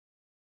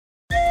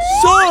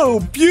so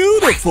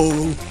beautiful!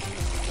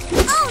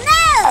 Oh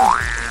no!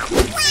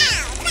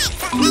 Wow,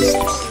 that's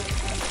amazing!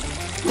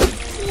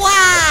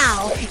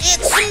 Wow,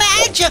 it's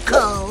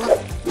magical!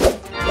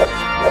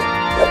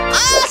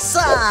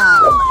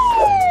 Awesome!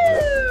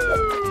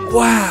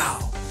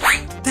 Wow,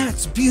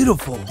 that's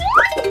beautiful!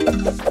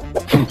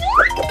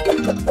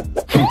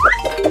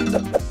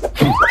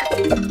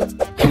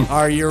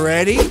 Are you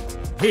ready?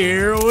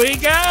 Here we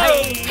go!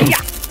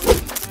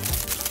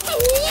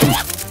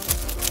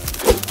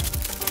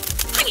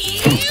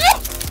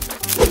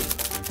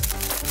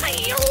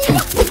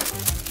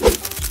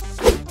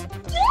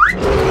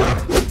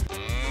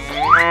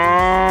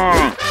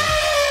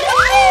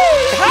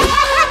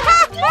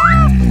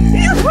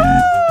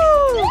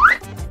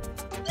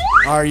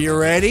 Are you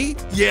ready?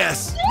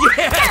 Yes!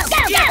 Yes! Go,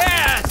 go, go.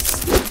 Yes!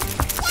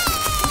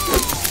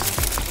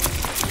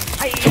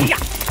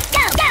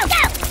 Go, go,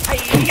 go!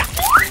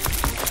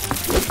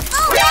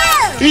 Oh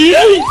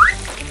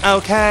no!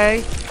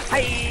 Okay.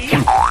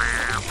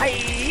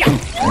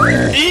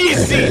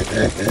 Easy!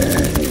 Go,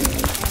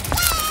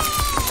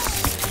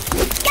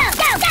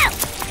 go, go!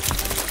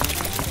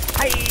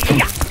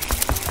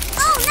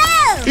 Oh no!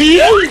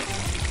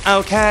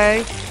 Okay.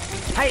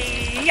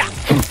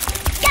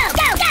 Go,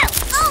 go, go!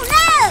 Oh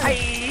no!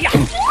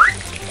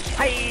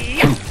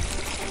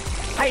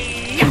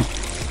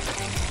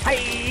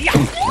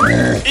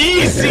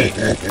 Easy!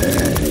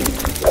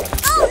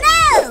 Oh no!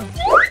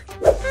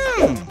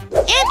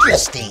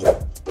 Interesting.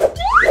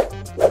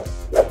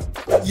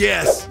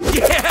 Yes!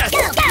 Yes!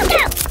 Go, go,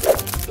 go!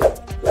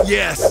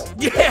 Yes!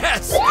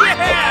 Yes! Yes!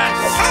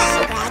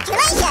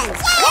 Congratulations!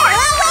 You're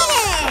a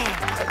winner!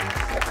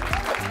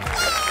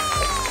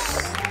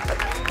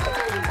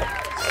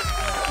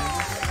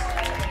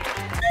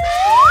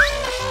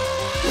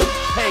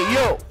 Hey,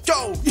 yo! Yo!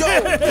 Yo!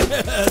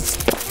 Yes!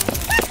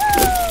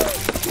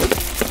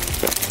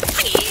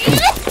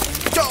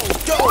 Yo!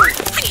 Yo!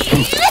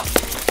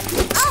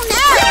 Oh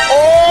no!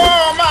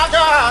 Oh my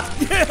God!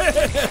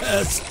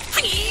 Yes!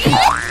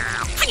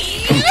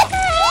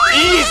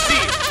 Easy!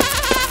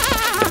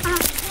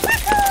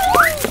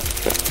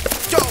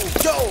 Yo!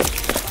 Yo!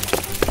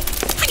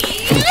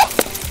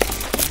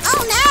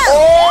 Oh no!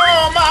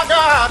 Oh my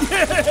God!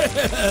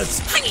 Yes!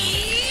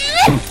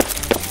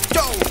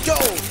 Yo! Yo!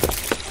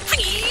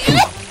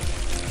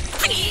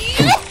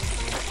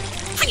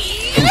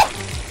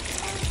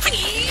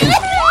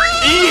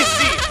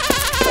 Easy!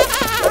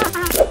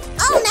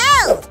 Oh no!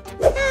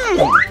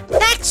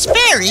 That's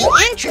very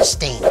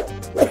interesting.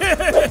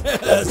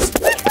 Yes!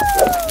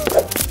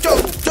 Yo!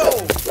 Yo!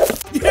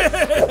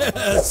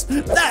 Yes!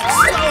 That's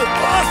so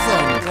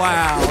awesome!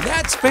 Wow,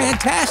 that's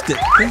fantastic!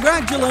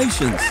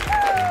 Congratulations!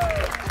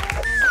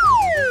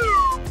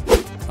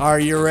 Are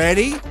you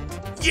ready?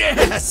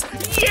 Yes!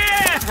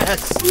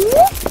 Yes!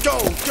 Go!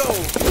 Go!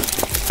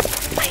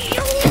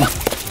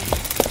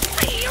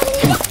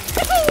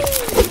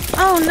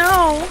 Oh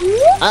no!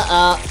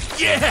 Uh-oh.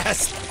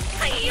 Yes!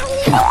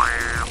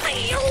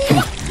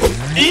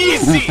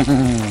 Easy!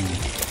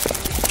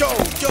 Go!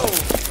 Go!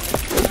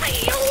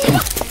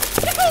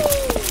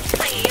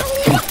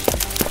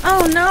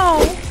 Oh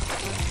no!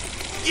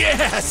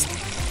 Yes!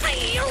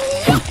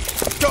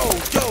 Go!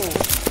 Go!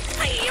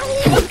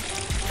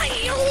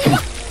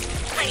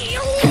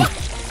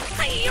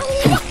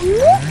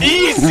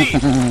 Easy!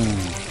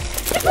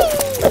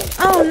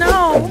 Oh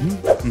no!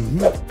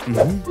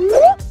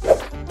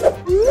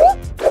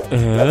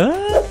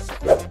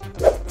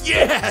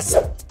 Yes!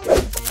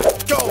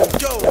 Go!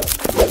 Go!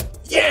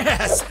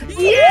 Yes!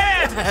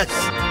 Yes!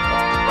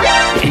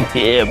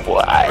 Yeah,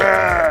 boy.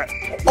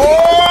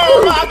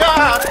 Oh my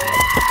God!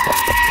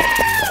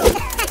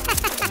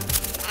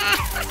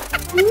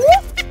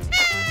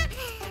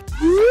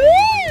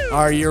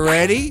 Are you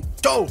ready?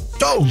 Go!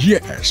 Go!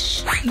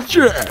 Yes.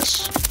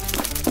 Yes.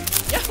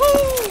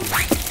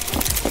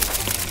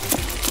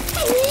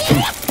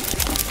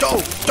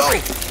 Go! Go!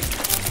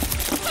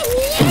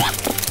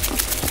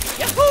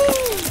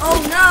 Oh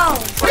no!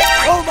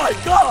 Oh my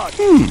God!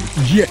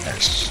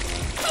 Yes.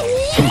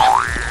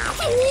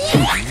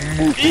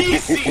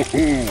 Easy!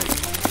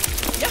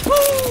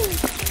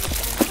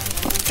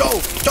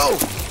 Go! Go!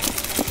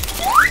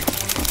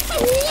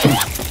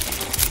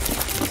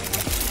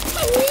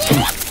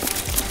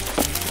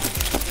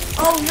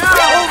 Oh no!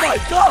 Oh my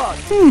God!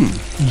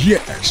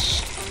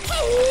 Yes.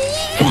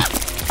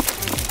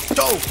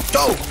 Go!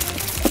 Go!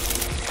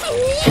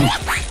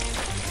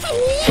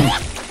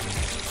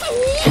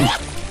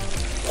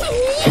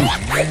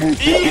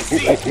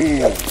 Easy!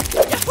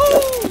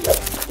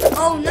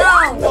 Oh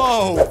no!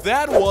 Whoa,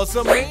 that was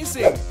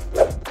amazing!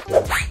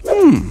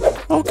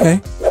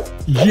 Okay.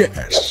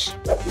 Yes.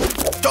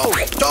 Go!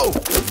 Go!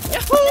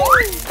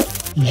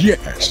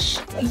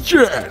 Yes.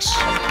 Yes.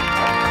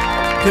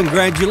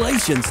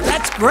 Congratulations,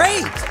 that's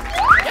great!